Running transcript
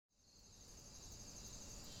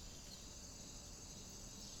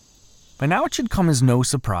By now it should come as no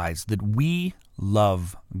surprise that we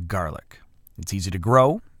love garlic. It's easy to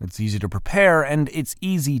grow, it's easy to prepare, and it's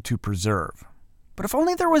easy to preserve. But if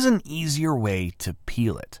only there was an easier way to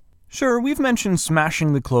peel it. Sure, we've mentioned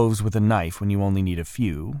smashing the cloves with a knife when you only need a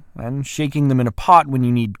few, and shaking them in a pot when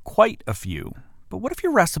you need quite a few. But what if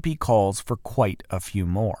your recipe calls for quite a few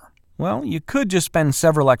more? Well, you could just spend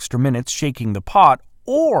several extra minutes shaking the pot,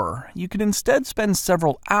 or you could instead spend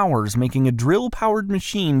several hours making a drill-powered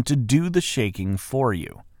machine to do the shaking for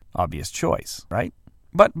you. Obvious choice, right?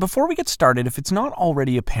 But before we get started, if it's not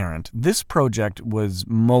already apparent, this project was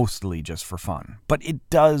mostly just for fun. But it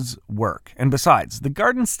does work. And besides, the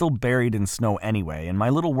garden's still buried in snow anyway, and my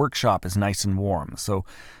little workshop is nice and warm, so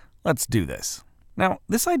let's do this. Now,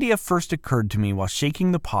 this idea first occurred to me while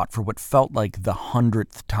shaking the pot for what felt like the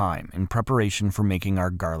 100th time in preparation for making our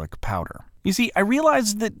garlic powder. You see, I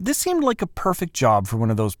realized that this seemed like a perfect job for one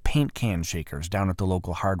of those paint can shakers down at the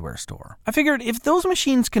local hardware store. I figured if those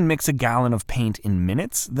machines can mix a gallon of paint in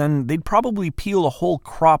minutes, then they'd probably peel a whole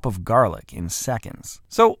crop of garlic in seconds.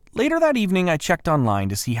 So later that evening, I checked online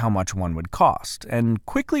to see how much one would cost, and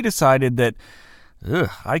quickly decided that,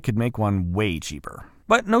 I could make one way cheaper.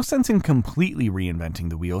 But no sense in completely reinventing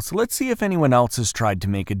the wheel, so let's see if anyone else has tried to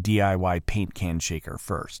make a DIY paint can shaker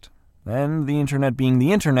first. And the internet being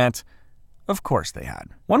the internet, of course they had.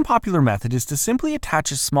 One popular method is to simply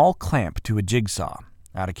attach a small clamp to a jigsaw,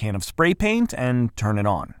 add a can of spray paint, and turn it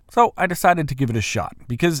on. So I decided to give it a shot,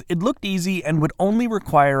 because it looked easy and would only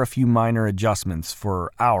require a few minor adjustments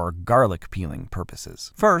for our garlic peeling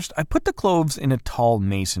purposes. First, I put the cloves in a tall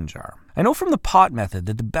mason jar. I know from the pot method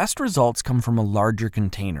that the best results come from a larger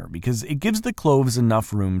container because it gives the cloves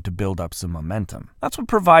enough room to build up some momentum. That's what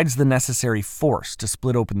provides the necessary force to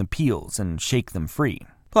split open the peels and shake them free.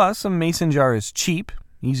 Plus, a mason jar is cheap,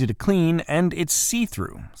 easy to clean, and it's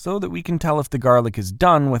see-through, so that we can tell if the garlic is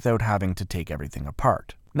done without having to take everything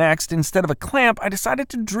apart. Next, instead of a clamp, I decided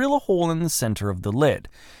to drill a hole in the center of the lid,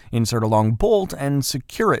 insert a long bolt, and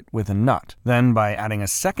secure it with a nut. Then, by adding a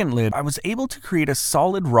second lid, I was able to create a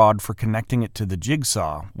solid rod for connecting it to the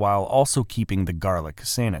jigsaw, while also keeping the garlic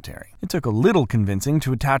sanitary. It took a little convincing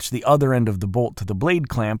to attach the other end of the bolt to the blade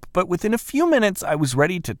clamp, but within a few minutes I was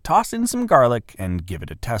ready to toss in some garlic and give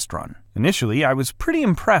it a test run. Initially, I was pretty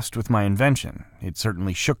impressed with my invention. It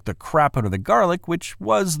certainly shook the crap out of the garlic, which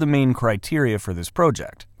was the main criteria for this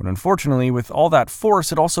project. But unfortunately, with all that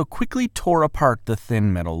force, it also quickly tore apart the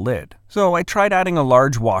thin metal lid. So I tried adding a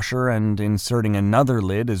large washer and inserting another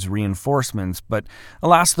lid as reinforcements, but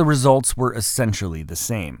alas, the results were essentially the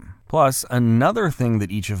same. Plus, another thing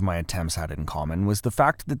that each of my attempts had in common was the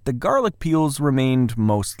fact that the garlic peels remained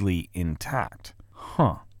mostly intact.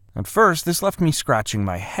 At first, this left me scratching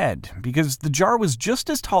my head, because the jar was just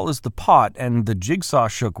as tall as the pot and the jigsaw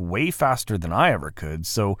shook way faster than I ever could,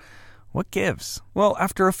 so what gives? Well,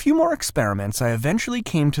 after a few more experiments, I eventually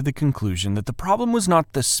came to the conclusion that the problem was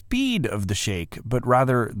not the speed of the shake, but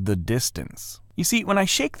rather the distance. You see, when I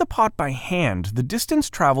shake the pot by hand, the distance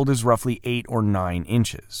traveled is roughly 8 or 9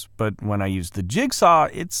 inches, but when I use the jigsaw,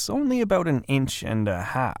 it's only about 1.5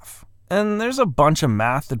 inches. And there's a bunch of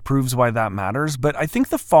math that proves why that matters, but I think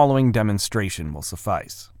the following demonstration will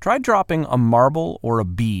suffice. Try dropping a marble or a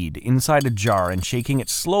bead inside a jar and shaking it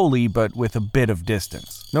slowly but with a bit of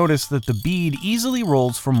distance. Notice that the bead easily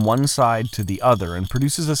rolls from one side to the other and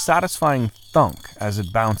produces a satisfying thunk as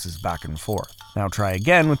it bounces back and forth. Now try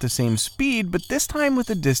again with the same speed, but this time with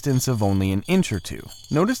a distance of only 1 inch or 2.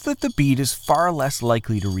 Notice that the bead is far less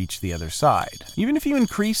likely to reach the other side. Even if you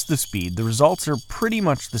increase the speed, the results are pretty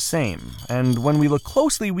much the same, and when we look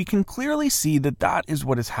closely, we can clearly see that that is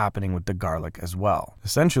what is happening with the garlic as well.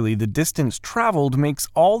 Essentially, the distance traveled makes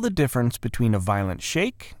all the difference between a violent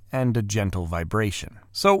shake and a gentle vibration.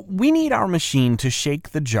 So we need our machine to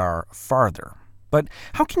shake the jar farther. But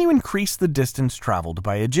how can you increase the distance traveled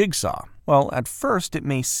by a jigsaw? Well, at first it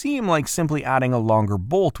may seem like simply adding a longer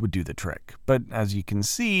bolt would do the trick, but as you can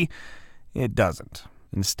see, it doesn't.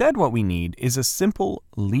 Instead, what we need is a simple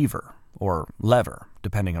lever, or lever,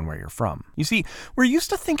 depending on where you're from. You see, we're used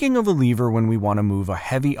to thinking of a lever when we want to move a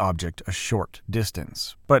heavy object a short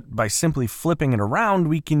distance. But by simply flipping it around,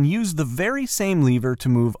 we can use the very same lever to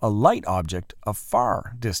move a light object a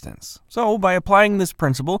far distance. So by applying this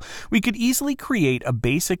principle, we could easily create a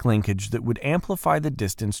basic linkage that would amplify the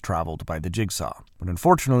distance traveled by the jigsaw. But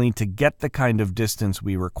unfortunately, to get the kind of distance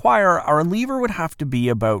we require, our lever would have to be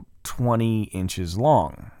about 20 inches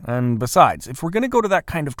long. And besides, if we're going to go to that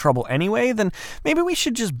kind of trouble anyway, then maybe we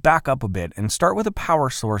should just back up a bit and start with a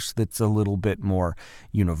power source that's a little bit more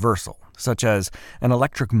universal, such as an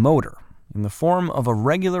electric motor. in the form of a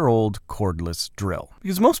regular old cordless drill.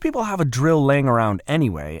 Because most people have a drill laying around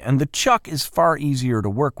anyway, and the chuck is far easier to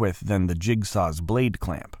work with than the jigsaw's blade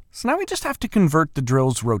clamp. So now we just have to convert the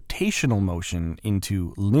drill's rotational motion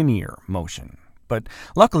into linear motion. But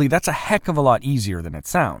luckily, that's a heck of a lot easier than it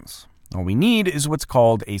sounds. All we need is what's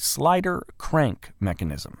called a slider crank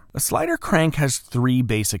mechanism. A slider crank has three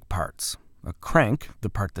basic parts. A crank, the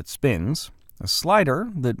part that spins, a slider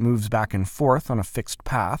that moves back and forth on a fixed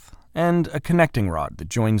path, and a connecting rod that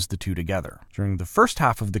joins the two together. During the first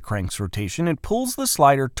half of the crank's rotation, it pulls the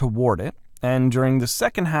slider toward it, and during the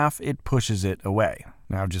second half, it pushes it away.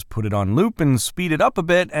 Now just put it on loop and speed it up a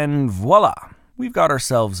bit, and voila! We've got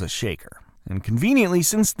ourselves a shaker. And conveniently,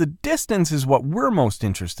 since the distance is what we're most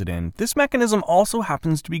interested in, this mechanism also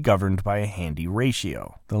happens to be governed by a handy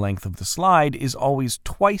ratio. The length of the slide is always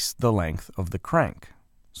twice the length of the crank.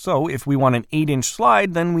 So if we want an 8-inch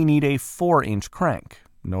slide, then we need a 4-inch crank.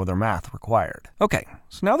 No other math required. Okay,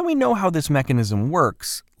 so now that we know how this mechanism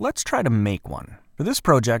works, let's try to make one. For this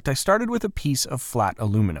project, I started with a piece of flat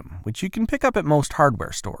aluminum, which you can pick up at most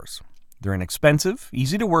hardware stores. They're inexpensive,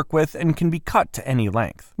 easy to work with, and can be cut to any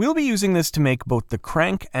length. We'll be using this to make both the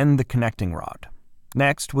crank and the connecting rod.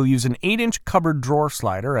 Next, we'll use an 8-inch cupboard drawer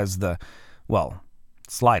slider as the,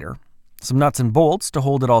 slider, some nuts and bolts to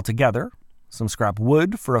hold it all together, some scrap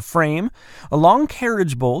wood for a frame, a long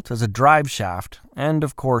carriage bolt as a drive shaft, and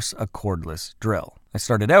of course a cordless drill. I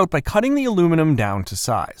started out by cutting the aluminum down to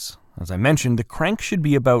size. As I mentioned, the crank should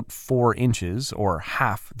be about 4 inches, or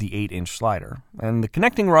half the 8-inch slider, and the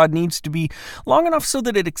connecting rod needs to be long enough so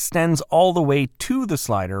that it extends all the way to the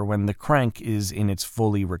slider when the crank is in its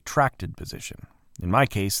fully retracted position. In my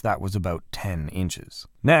case, that was about 10 inches.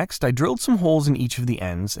 Next, I drilled some holes in each of the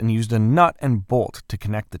ends and used a nut and bolt to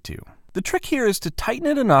connect the two. The trick here is to tighten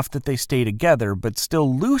it enough that they stay together, but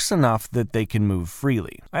still loose enough that they can move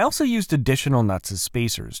freely. I also used additional nuts as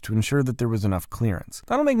spacers to ensure that there was enough clearance.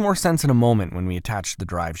 That'll make more sense in a moment when we attach the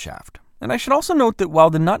drive shaft. And I should also note that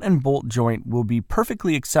while the nut and bolt joint will be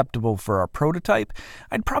perfectly acceptable for our prototype,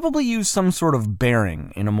 I'd probably use some sort of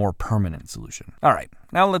bearing in a more permanent solution. Alright,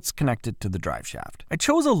 now let's connect it to the drive shaft. I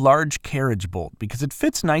chose a large carriage bolt because it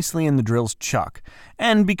fits nicely in the drill's chuck,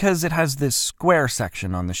 and because it has this square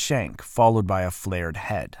section on the shank, followed by a flared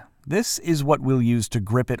head. This is what we'll use to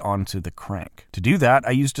grip it onto the crank. To do that,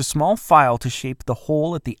 I used a small file to shape the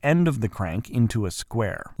hole at the end of the crank into a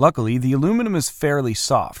square. Luckily, the aluminum is fairly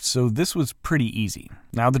soft, so this was pretty easy.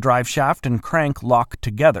 Now the drive shaft and crank lock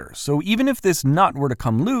together, so even if this nut were to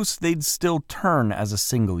come loose, they'd still turn as a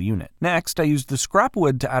single unit. Next, I used the scrap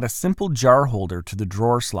wood to add a simple jar holder to the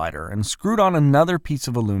drawer slider and screwed on another piece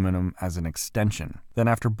of aluminum as an extension. Then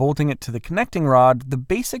after bolting it to the connecting rod, the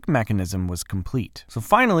basic mechanism was complete. So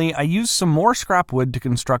finally, I used some more scrap wood to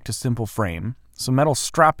construct a simple frame, some metal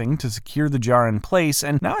strapping to secure the jar in place,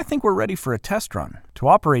 and now I think we're ready for a test run. To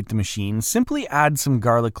operate the machine, simply add some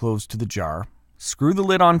garlic cloves to the jar, screw the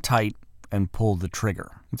lid on tight, and pull the trigger.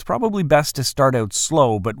 It's probably best to start out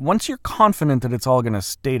slow, but once you're confident that it's all going to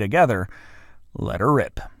stay together, let her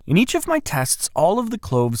rip. In each of my tests, all of the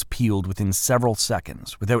cloves peeled within several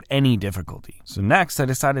seconds, without any difficulty. So next, I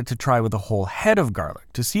decided to try with a whole head of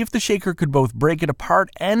garlic, to see if the shaker could both break it apart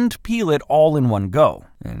and peel it all in one go.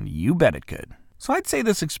 And you bet it could. So I'd say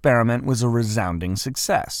this experiment was a resounding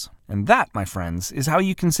success. And that, my friends, is how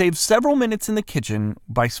you can save several minutes in the kitchen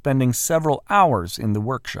by spending several hours in the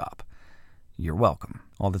workshop. You're welcome.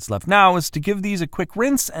 All that's left now is to give these a quick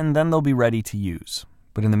rinse, and then they'll be ready to use.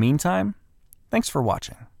 But in the meantime, thanks for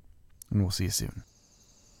watching, and we'll see you soon.